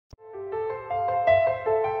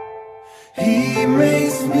He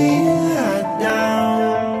makes me lie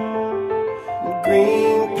down in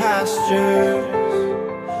green pastures,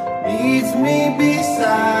 leads me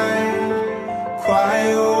beside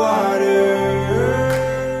quiet water.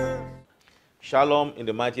 Shalom, in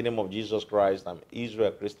the mighty name of Jesus Christ. I'm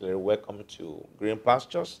Israel Kristilere. Welcome to Green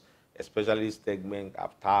Pastures, especially this segment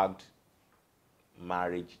I've tagged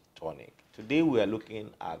Marriage Tonic. Today we are looking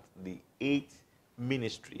at the 8th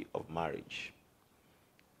ministry of marriage,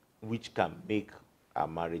 which can make a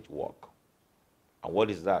marriage work. And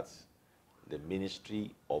what is that? The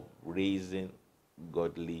ministry of raising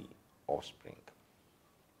godly offspring.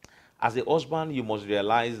 As a husband, you must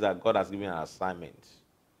realize that God has given an assignment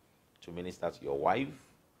to minister to your wife.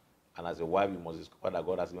 And as a wife, you must discover that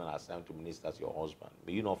God has given an assignment to minister to your husband.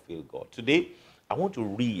 May you not fail God. Today, I want to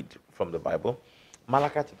read from the Bible,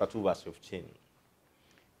 Malachi chapter 2, verse 15.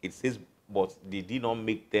 It says, "But they did not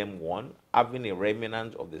make them one, having a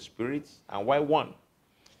remnant of the Spirit." And why one?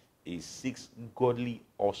 He seeks godly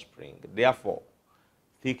offspring. Therefore,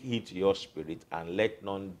 take heed to your spirit, and let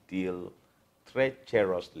none deal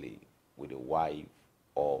treacherously with the wife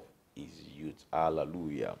of his youth.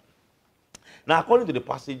 Hallelujah. Now, according to the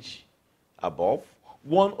passage above,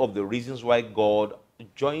 one of the reasons why God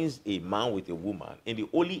joins a man with a woman in the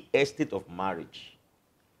holy estate of marriage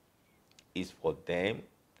is for them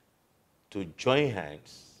to join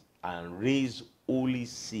hands and raise holy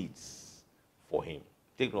seeds for him.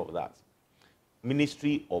 Take note of that.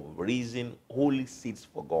 Ministry of raising holy seeds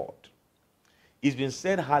for God. It's been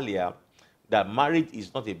said earlier that marriage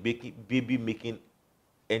is not a baby-making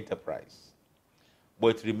enterprise,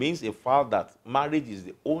 but it remains a fact that marriage is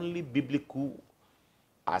the only biblical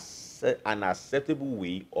and acceptable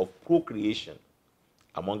way of procreation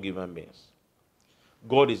among human beings.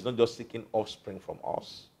 God is not just seeking offspring from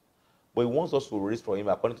us, but he wants us to raise for him,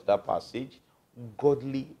 according to that passage,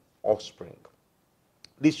 godly offspring.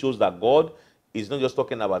 This shows that God is not just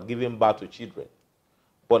talking about giving birth to children,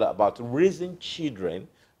 but about raising children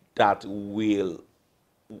that will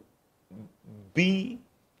be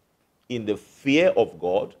in the fear of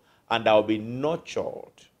God and that will be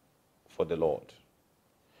nurtured for the Lord.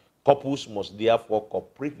 Couples must therefore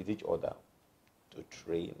cooperate with each other to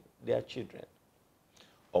train their children.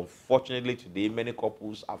 Unfortunately, today, many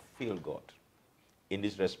couples have failed God in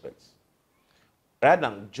this respect. Rather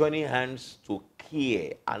than joining hands to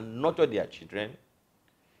care and nurture their children,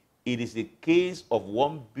 it is a case of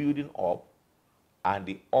one building up and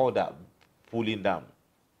the other pulling down.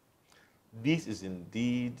 This is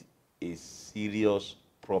indeed a serious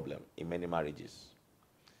problem in many marriages.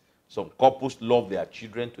 Some couples love their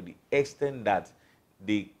children to the extent that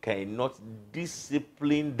they cannot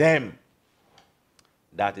discipline them.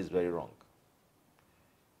 That is very wrong.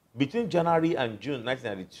 Between January and June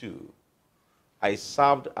 1992, I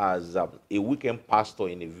served as a weekend pastor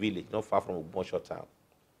in a village not far from Ogbomoso town.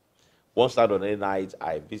 One Saturday night,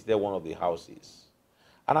 I visited one of the houses.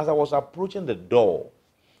 And as I was approaching the door,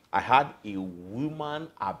 I had a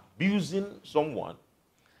woman abusing someone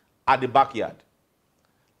at the backyard.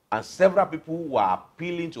 And several people were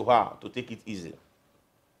appealing to her to take it easy.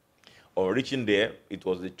 On reaching there, it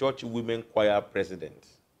was the church women choir president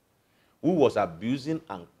who was abusing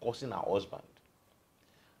and cursing her husband.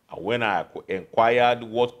 And when I inquired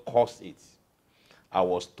what caused it, I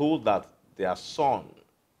was told that their son,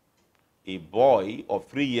 a boy of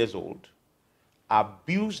 3 years old,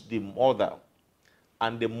 abused the mother,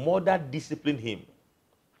 and the mother disciplined him.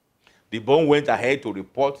 The boy went ahead to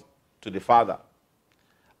report to the father,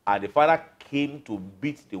 and the father came to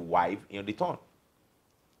beat the wife in return.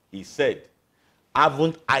 He said,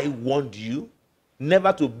 "Haven't I warned you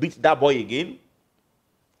never to beat that boy again?"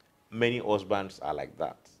 Many husbands are like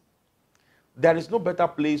that. There is no better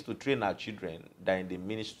place to train our children than in the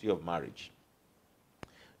ministry of marriage.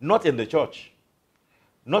 Not in the church,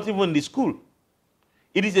 not even in the school.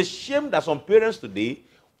 It is a shame that some parents today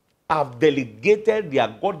have delegated their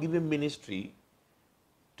God-given ministry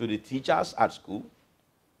to the teachers at school,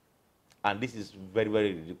 and this is very,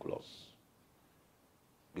 very ridiculous.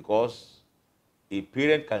 Because a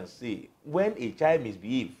parent can say, when a child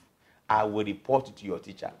misbehaves, I will report it to your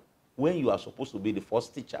teacher, when you are supposed to be the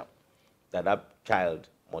first teacher that child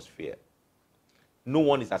must fear. No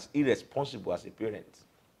one is as irresponsible as a parent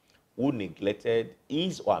who neglected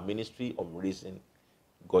his or her ministry of raising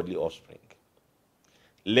godly offspring.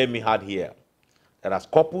 Let me add here that as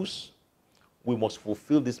couples, we must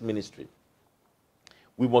fulfill this ministry.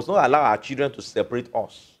 We must not allow our children to separate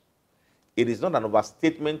us. It is not an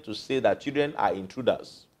overstatement to say that children are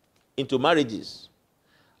intruders into marriages,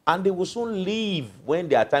 and they will soon leave when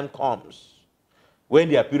their time comes, when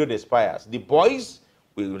their period expires. The boys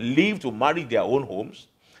will leave to marry their own homes,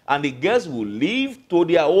 and the girls will leave to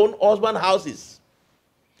their own husband houses.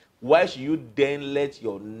 Why should you then let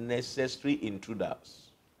your necessary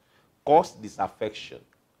intruders cause disaffection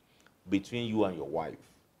between you and your wife?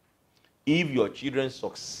 If your children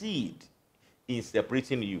succeed in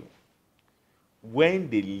separating you, when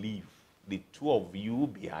they leave the two of you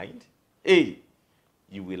behind, hey,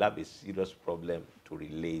 you will have a serious problem to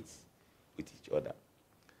relate with each other.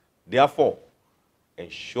 Therefore,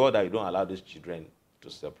 ensure that you don't allow these children to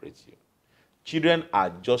separate you. Children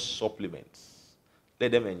are just supplements.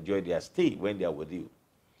 Let them enjoy their stay when they are with you.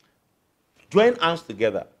 Join hands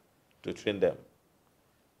together to train them.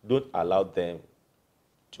 Don't allow them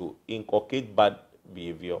to inculcate bad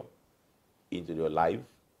behavior into your life,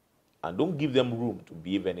 and don't give them room to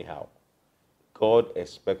behave anyhow. God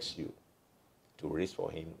expects you to raise for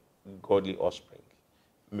him godly offspring.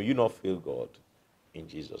 May you not fail God in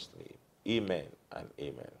Jesus' name. Amen and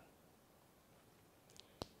amen.